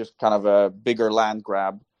 It's just kind of a bigger land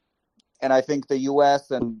grab. And I think the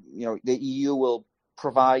U.S. and, the EU will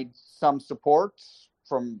provide some support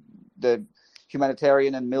from the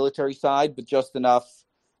humanitarian and military side, but just enough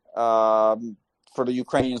for the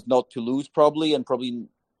Ukrainians not to lose probably, and probably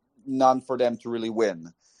none for them to really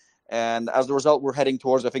win. And as a result, we're heading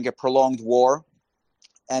towards, I think, a prolonged war.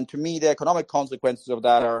 And to me, the economic consequences of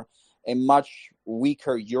that are a much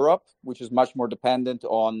weaker Europe, which is much more dependent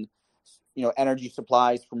on, energy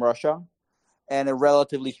supplies from Russia, and a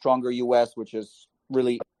relatively stronger U.S., which is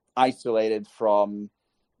really isolated from,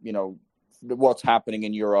 what's happening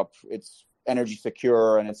in Europe. It's energy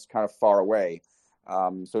secure and it's kind of far away.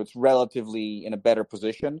 So it's relatively in a better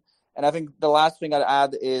position. And I think the last thing I'd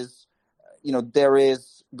add is, there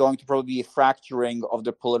is going to probably be a fracturing of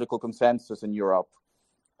the political consensus in Europe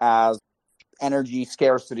as energy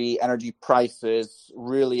scarcity, energy prices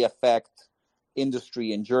really affect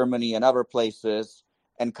industry in Germany and other places,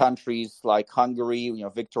 and countries like Hungary.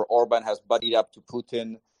 Viktor Orban has buddied up to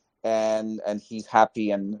Putin, and he's happy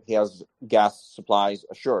and he has gas supplies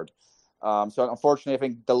assured. So unfortunately, I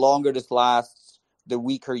think the longer this lasts, the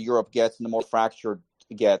weaker Europe gets and the more fractured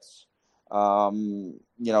it gets. And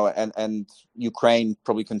Ukraine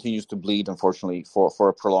probably continues to bleed, unfortunately, for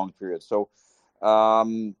a prolonged period. So,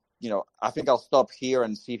 I think I'll stop here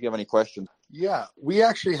and see if you have any questions. Yeah, we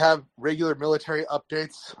actually have regular military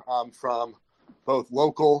updates from both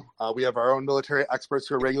local. We have our own military experts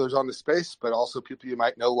who are regulars on the space, but also people you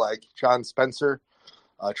might know like John Spencer,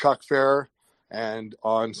 Chuck Farrer, and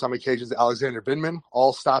on some occasions, Alexander Vindman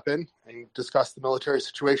all stop in and discuss the military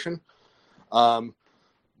situation.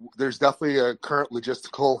 There's definitely a current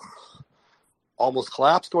logistical almost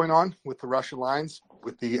collapse going on with the Russian lines,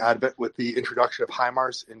 with the introduction of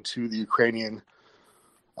HIMARS into the Ukrainian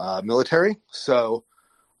military. So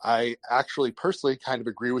I actually personally kind of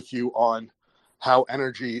agree with you on how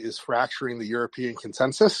energy is fracturing the European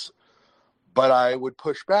consensus. But I would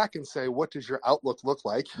push back and say, what does your outlook look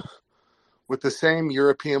like with the same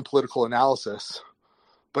European political analysis,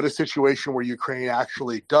 but a situation where Ukraine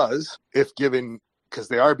actually does, if given, because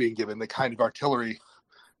they are being given, the kind of artillery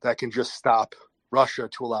that can just stop Russia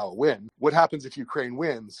to allow a win? What happens if Ukraine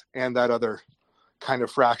wins and that other kind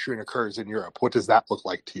of fracturing occurs in Europe? What does that look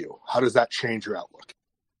like to you? How does that change your outlook?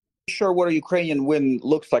 Sure what a Ukrainian win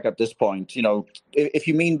looks like at this point. You know, if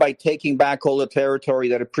you mean by taking back all the territory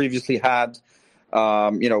that it previously had,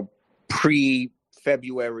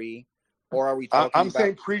 pre-February, or are we talking I'm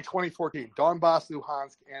saying pre-2014, Donbass,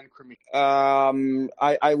 Luhansk, and Crimea.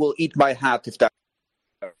 I will eat my hat if that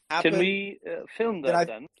happens. Can we film that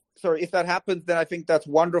then? Sorry, if that happens, then I think that's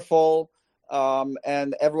wonderful,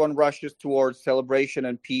 and everyone rushes towards celebration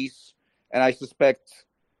and peace. And I suspect,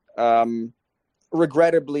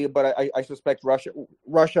 regrettably, but I suspect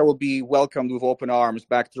Russia will be welcomed with open arms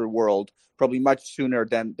back to the world, probably much sooner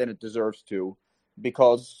than it deserves to,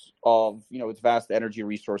 because of its vast energy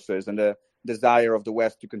resources and the desire of the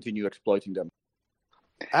West to continue exploiting them.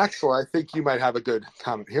 Axel, I think you might have a good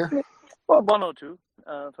comment here. Well, one or two.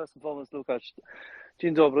 First and foremost, Lukasz,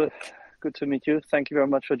 dzień dobry. Good to meet you. Thank you very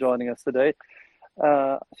much for joining us today.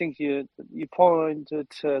 I think you pointed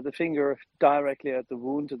the finger directly at the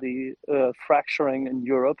wound, the fracturing in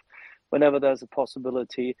Europe, whenever there's a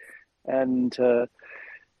possibility, and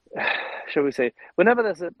shall we say, whenever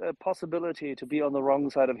there's a possibility to be on the wrong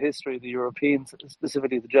side of history, the Europeans,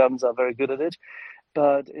 specifically the Germans, are very good at it.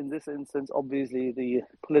 But in this instance, obviously, the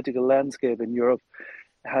political landscape in Europe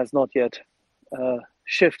has not yet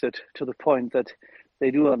shifted to the point that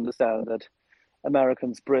they do understand that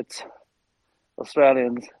Americans, Brits,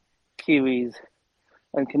 Australians, Kiwis,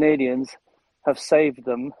 and Canadians have saved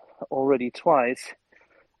them already twice.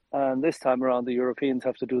 And this time around, the Europeans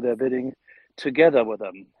have to do their bidding together with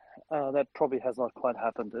them. That probably has not quite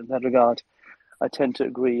happened. In that regard, I tend to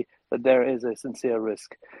agree that there is a sincere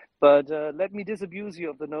risk. But let me disabuse you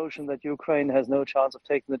of the notion that Ukraine has no chance of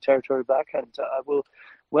taking the territory back, and I will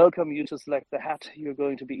welcome you to select the hat you're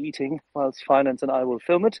going to be eating, whilst Finance and I will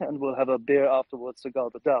film it, and we'll have a beer afterwards to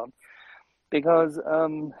gulp it down. Because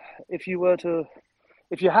if you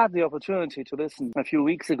had the opportunity to listen a few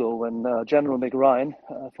weeks ago when General McRyan,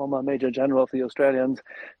 former Major General of the Australians,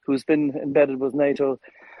 who's been embedded with NATO,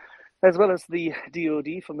 as well as the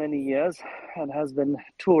DoD for many years, and has been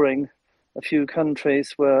touring a few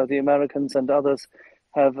countries where the Americans and others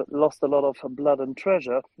have lost a lot of blood and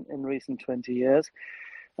treasure in recent 20 years,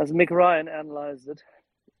 as Mick Ryan analyzed it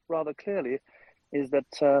rather clearly, is that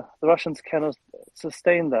the Russians cannot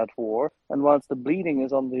sustain that war. And whilst the bleeding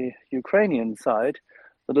is on the Ukrainian side,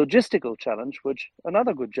 the logistical challenge, which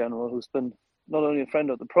another good general who's been not only a friend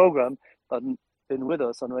of the program, but been with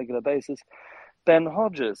us on a regular basis, Ben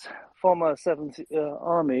Hodges, former 7th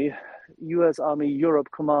Army, US Army Europe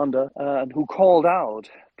commander, and who called out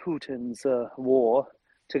Putin's war,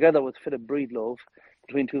 together with Philip Breedlove,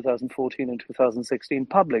 between 2014 and 2016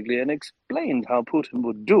 publicly, and explained how Putin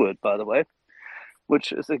would do it, by the way,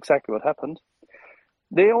 which is exactly what happened.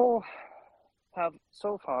 They all have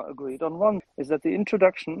so far agreed on one, is that the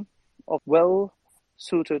introduction of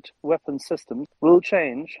well-suited weapon systems will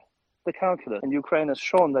change the calculus. And Ukraine has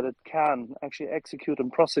shown that it can actually execute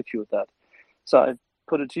and prosecute that. So I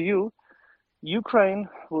put it to you, Ukraine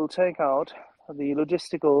will take out the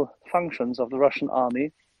logistical functions of the Russian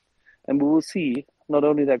army, and we will see not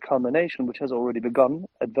only their culmination, which has already begun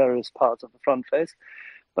at various parts of the front face,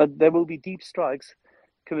 but there will be deep strikes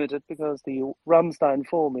committed, because the Ramstein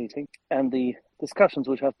IV meeting and the discussions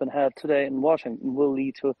which have been had today in Washington will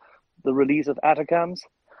lead to the release of ATACMS.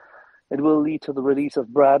 It will lead to the release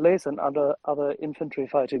of Bradleys and other infantry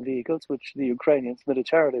fighting vehicles, which the Ukrainians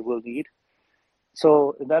militarily will need.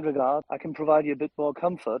 So in that regard, I can provide you a bit more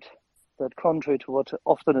comfort that, contrary to what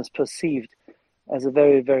often is perceived as a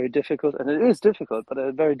very, very difficult, and it is difficult, but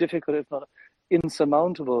a very difficult, if not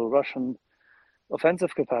insurmountable, Russian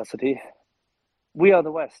offensive capacity, we are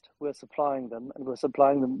the West. We're supplying them, and we're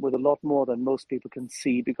supplying them with a lot more than most people can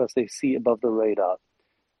see, because they see above the radar.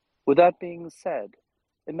 With that being said,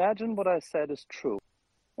 imagine what I said is true,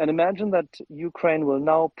 and imagine that Ukraine will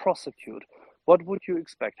now prosecute. What would you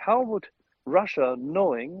expect? How would Russia,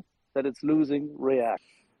 knowing that it's losing, react?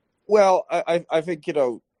 Well, I think it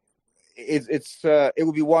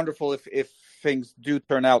would be wonderful if things do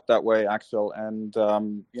turn out that way, Axel. And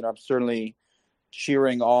I'm certainly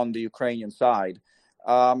cheering on the Ukrainian side.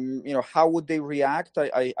 How would they react?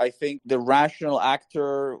 I think the rational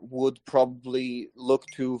actor would probably look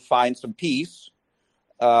to find some peace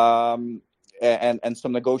and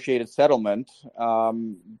some negotiated settlement.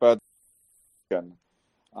 But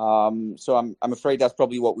so I'm afraid that's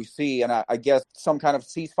probably what we see, and I guess some kind of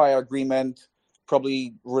ceasefire agreement,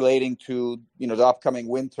 probably relating to the upcoming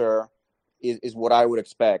winter, is what I would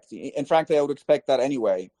expect. And frankly, I would expect that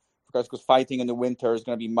anyway, because fighting in the winter is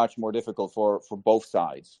going to be much more difficult for both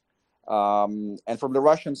sides. And from the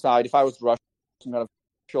Russian side, if I was Russia, some kind of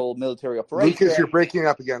actual military operation. Lucas, you're breaking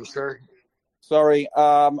up again, sir. Sorry.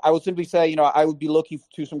 I would simply say, I would be looking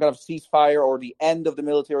to some kind of ceasefire or the end of the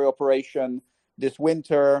military operation this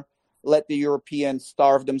winter. Let the Europeans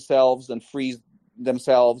starve themselves and freeze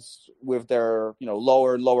themselves with their,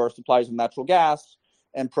 lower and lower supplies of natural gas,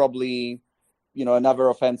 and probably, another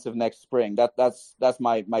offensive next spring. That's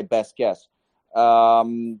my best guess.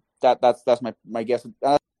 That's my guess.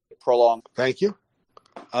 Prolonged. Thank you.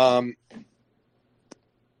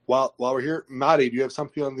 While we're here, Madi, do you have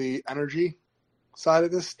something on the energy side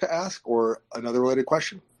of this to ask, or another related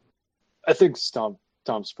question? I think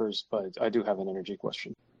Tom's first, but I do have an energy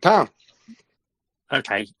question. Tom.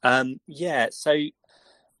 Okay. So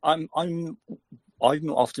I'm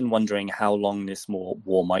often wondering how long this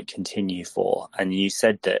war might continue for. And you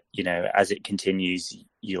said that, as it continues,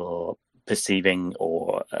 you're perceiving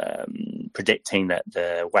or predicting that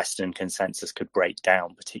the Western consensus could break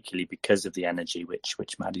down, particularly because of the energy, which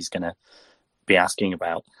Maddie's going to be asking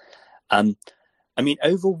about.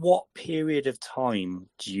 Over what period of time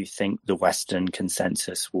do you think the Western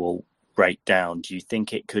consensus will break down? Do you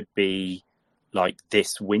think it could be like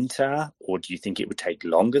this winter, or do you think it would take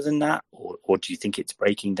longer than that, or do you think it's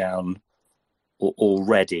breaking down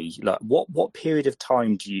already? Like, what period of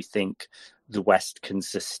time do you think the West can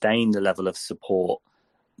sustain the level of support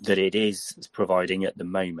that it is providing at the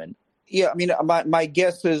moment? Yeah, my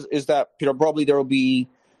guess is that probably there will be,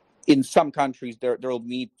 in some countries, there will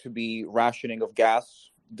need to be rationing of gas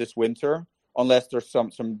this winter, unless there's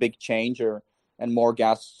some big change and more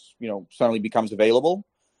gas suddenly becomes available.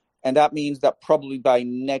 And that means that probably by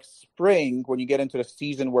next spring, when you get into the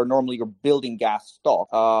season where normally you're building gas stock,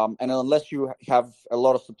 and unless you have a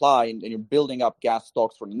lot of supply and you're building up gas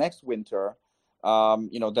stocks for the next winter,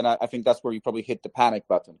 then I think that's where you probably hit the panic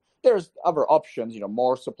button. There's other options,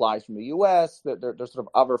 more supplies from the U.S. There's sort of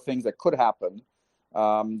other things that could happen.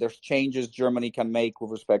 There's changes Germany can make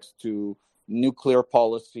with respect to nuclear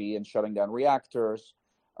policy and shutting down reactors.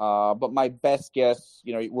 But my best guess,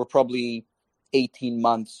 we're probably 18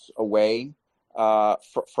 months away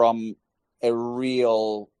from a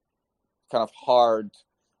real kind of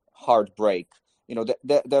hard break.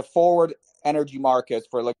 The forward energy markets,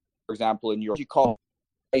 for example, in Europe, cost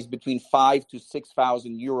is between 5,000 to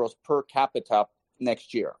 6,000 euros per capita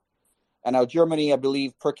next year. And now Germany, I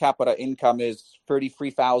believe, per capita income is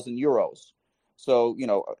 33,000 euros. So,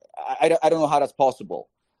 I don't know how that's possible.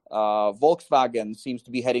 Volkswagen seems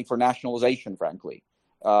to be heading for nationalization, frankly,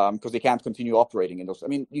 because they can't continue operating in those.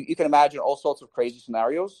 You can imagine all sorts of crazy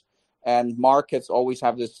scenarios, and markets always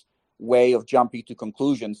have this way of jumping to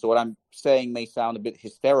conclusions. So what I'm saying may sound a bit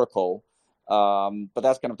hysterical, but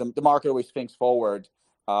that's kind of the market always thinks forward.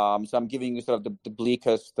 So I'm giving you sort of the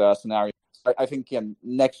bleakest scenario. I think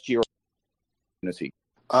next year.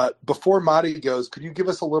 Before Madi goes, could you give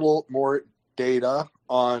us a little more data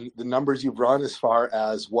on the numbers you've run as far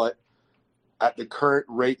as what, at the current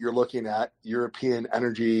rate you're looking at, European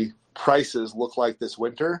energy prices look like this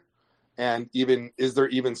winter? And is there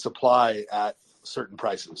even supply at certain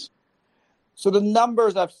prices? So the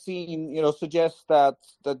numbers I've seen, suggest that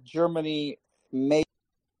Germany may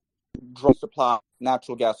draw supply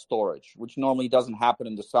natural gas storage, which normally doesn't happen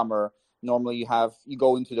in the summer. Normally you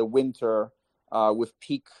go into the winter with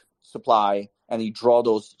peak supply, and you draw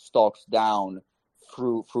those stocks down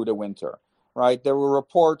through the winter. Right? There were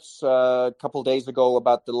reports a couple of days ago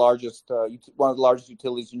about one of the largest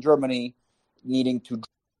utilities in Germany needing to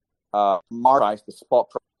price the spot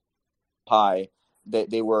price high.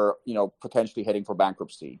 They were, potentially heading for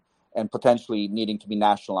bankruptcy and potentially needing to be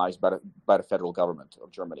nationalized by the federal government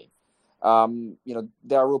of Germany.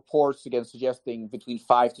 There are reports again suggesting between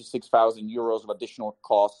 5,000 to 6,000 euros of additional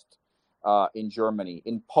cost in Germany.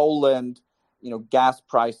 In Poland, gas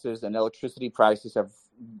prices and electricity prices have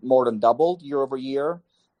more than doubled year over year,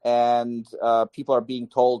 and people are being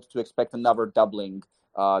told to expect another doubling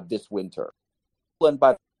this winter. Poland,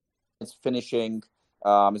 but it's finishing.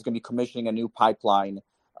 Is going to be commissioning a new pipeline,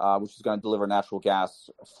 which is going to deliver natural gas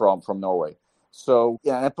from Norway. So,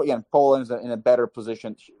 Poland is in a better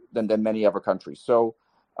position than many other countries. So,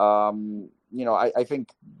 I think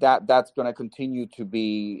that's going to continue to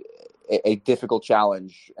be a difficult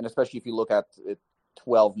challenge, and especially if you look at it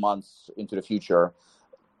 12 months into the future,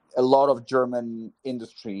 a lot of German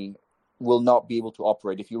industry will not be able to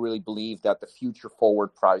operate if you really believe that the future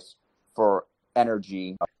forward price for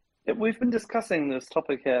energy. We've been discussing this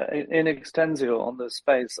topic here in extensio on this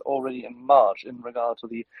space already in March in regard to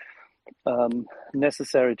the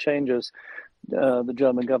necessary changes the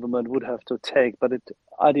German government would have to take, but it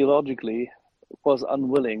ideologically was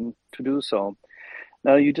unwilling to do so.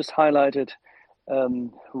 Now, you just highlighted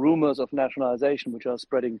rumors of nationalization, which are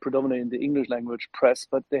spreading predominantly in the English language press,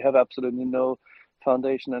 but they have absolutely no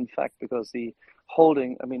foundation in fact, because the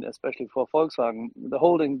holding, especially for Volkswagen, the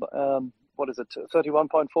holding,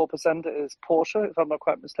 31.4% is Porsche, if I'm not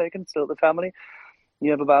quite mistaken, still the family.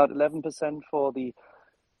 You have about 11% for the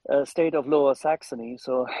state of Lower Saxony,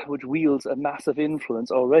 which wields a massive influence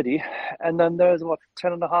already. And then there's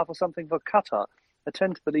 10.5 or something for Qatar. I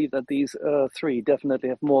tend to believe that these three definitely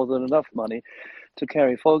have more than enough money to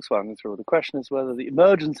carry Volkswagen through. The question is whether the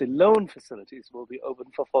emergency loan facilities will be open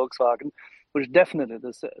for Volkswagen, which definitely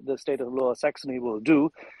the state of Lower Saxony will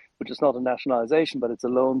do, which is not a nationalization, but it's a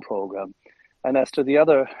loan program. And as to the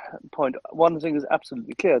other point, one thing is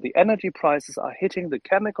absolutely clear. The energy prices are hitting the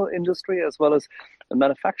chemical industry as well as the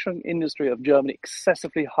manufacturing industry of Germany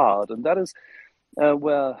excessively hard. And that is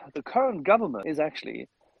where the current government is actually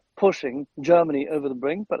pushing Germany over the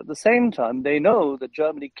brink. But at the same time, they know that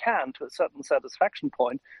Germany can, to a certain satisfaction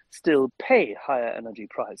point, still pay higher energy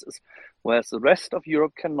prices, whereas the rest of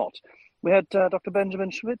Europe cannot. We had Dr.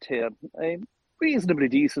 Benjamin Schmidt here, a reasonably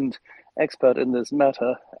decent expert in this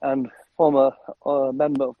matter and former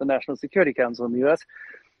member of the National Security Council in the US,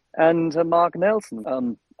 and Mark Nelson,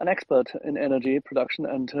 an expert in energy production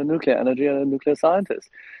and nuclear energy and a nuclear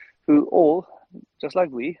scientist, who all, just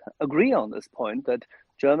like we, agree on this point that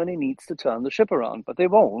Germany needs to turn the ship around, but they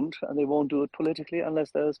won't, and they won't do it politically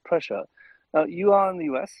unless there's pressure. Now, you are in the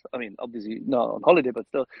US, obviously not on holiday, but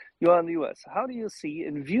still, you are in the US. How do you see,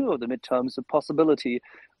 in view of the midterms, the possibility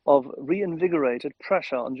of reinvigorated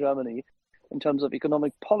pressure on Germany in terms of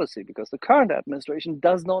economic policy? Because the current administration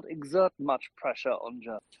does not exert much pressure on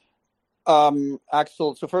Germany.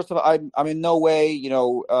 Axel, so first of all, I'm in no way,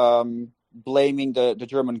 blaming the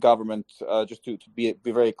German government, just to be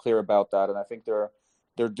very clear about that. And I think they're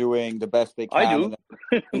doing the best they can.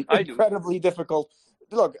 Incredibly difficult.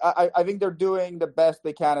 Look, I think they're doing the best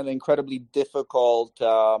they can in an incredibly difficult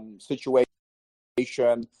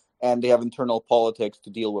situation, and they have internal politics to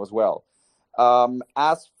deal with as well.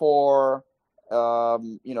 As for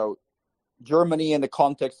Germany in the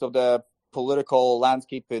context of the political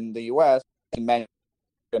landscape in the U.S.,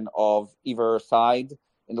 of either side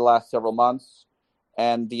in the last several months,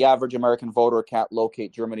 and the average American voter can't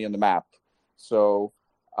locate Germany on the map. So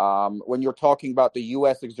when you're talking about the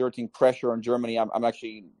U.S. exerting pressure on Germany, I've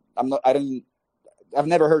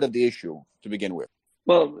never heard of the issue to begin with.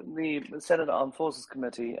 Well, the Senate Armed Forces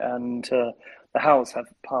Committee and the House have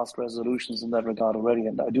passed resolutions in that regard already,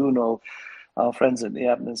 and I do know our friends in the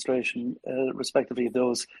administration, respectively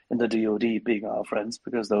those in the DoD being our friends,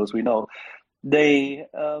 because those we know, they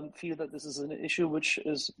feel that this is an issue which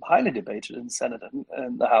is highly debated in the Senate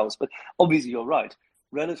and the House. But obviously, you're right.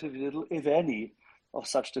 Relatively little, if any, of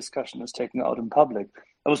such discussion is taken out in public.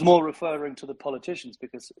 I was more referring to the politicians,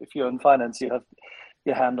 because if you're in finance, you have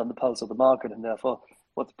your hand on the pulse of the market, and therefore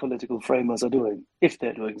what the political framers are doing, if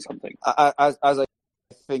they're doing something. As I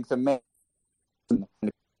think the main,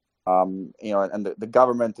 and the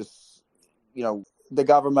government is, the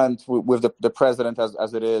government with the president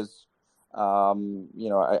as it is,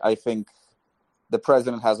 I think the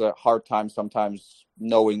president has a hard time sometimes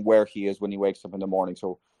knowing where he is when he wakes up in the morning.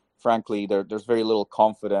 So frankly, there's very little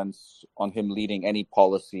confidence on him leading any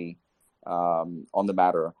policy on the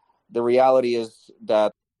matter. The reality is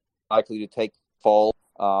that likely to take fall,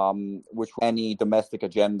 which any domestic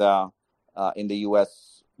agenda in the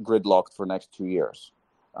U.S. gridlocked for next 2 years.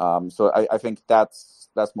 So I think that's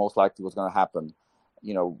most likely what's going to happen.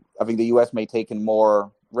 I think the U.S. may take in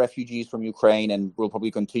more refugees from Ukraine and will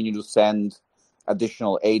probably continue to send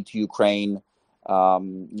additional aid to Ukraine.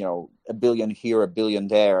 $1 billion here, $1 billion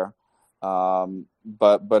there.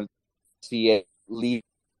 But see a lead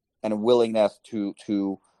and a willingness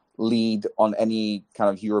to lead on any kind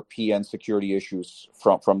of European security issues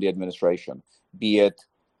from the administration, be it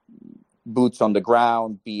boots on the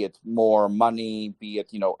ground, be it more money, be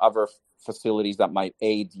it other facilities that might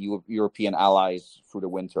aid European allies through the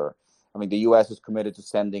winter. I mean, the U.S. is committed to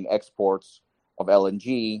sending exports of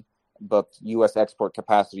LNG, but U.S. export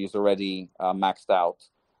capacity is already maxed out.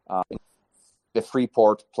 The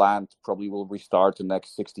Freeport plant probably will restart in the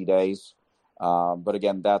next 60 days. But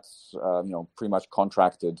again, that's pretty much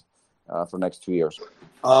contracted for the next 2 years.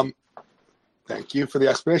 Thank you for the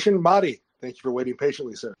explanation, Madi. Thank you for waiting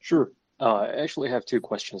patiently, sir. Sure. I actually have two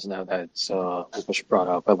questions now that Lukasz brought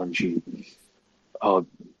up LNG.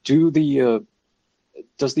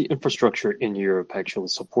 Does the infrastructure in Europe actually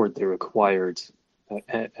support the required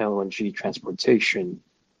LNG transportation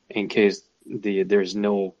in case there's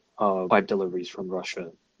no pipe deliveries from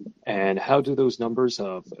Russia? And how do those numbers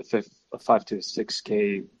of 5 to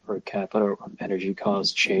 6K per capita energy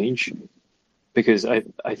costs change? Because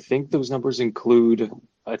I think those numbers include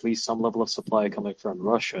at least some level of supply coming from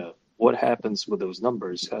Russia. What happens with those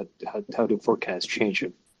numbers? How do forecasts change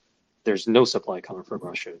if there's no supply coming from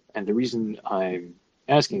Russia? And the reason I'm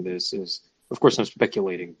asking this is, of course, I'm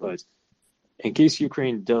speculating, but in case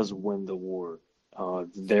Ukraine does win the war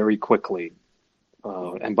very quickly,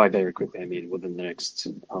 and by very quickly, I mean within the next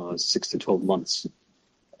 6 to 12 months,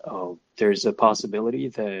 there's a possibility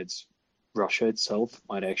that Russia itself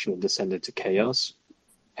might actually descend into chaos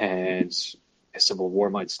and a civil war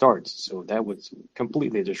might start. So that would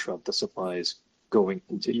completely disrupt the supplies going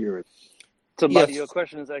into Europe. So, Madi, your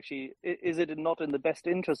question is actually, is it not in the best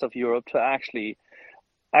interest of Europe to actually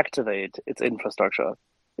activate its infrastructure,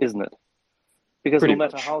 isn't it? Because Pretty no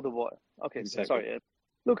matter much. how the war... Okay, Exactly. sorry.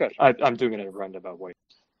 Lukasz. I'm doing it in a roundabout way.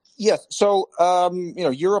 Yes. So,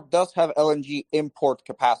 Europe does have LNG import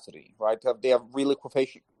capacity, right? They have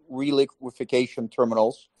reliquefaction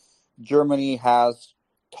terminals. Germany has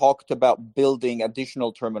talked about building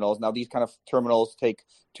additional terminals. Now, these kind of terminals take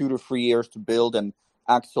 2 to 3 years to build, and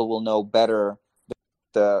Axel will know better.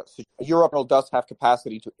 Europe does have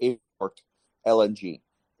capacity to import LNG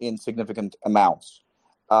in significant amounts.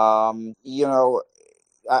 I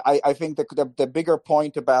think the bigger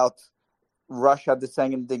point about Russia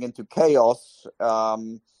descending into chaos,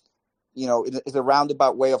 is a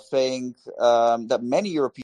roundabout way of saying that many European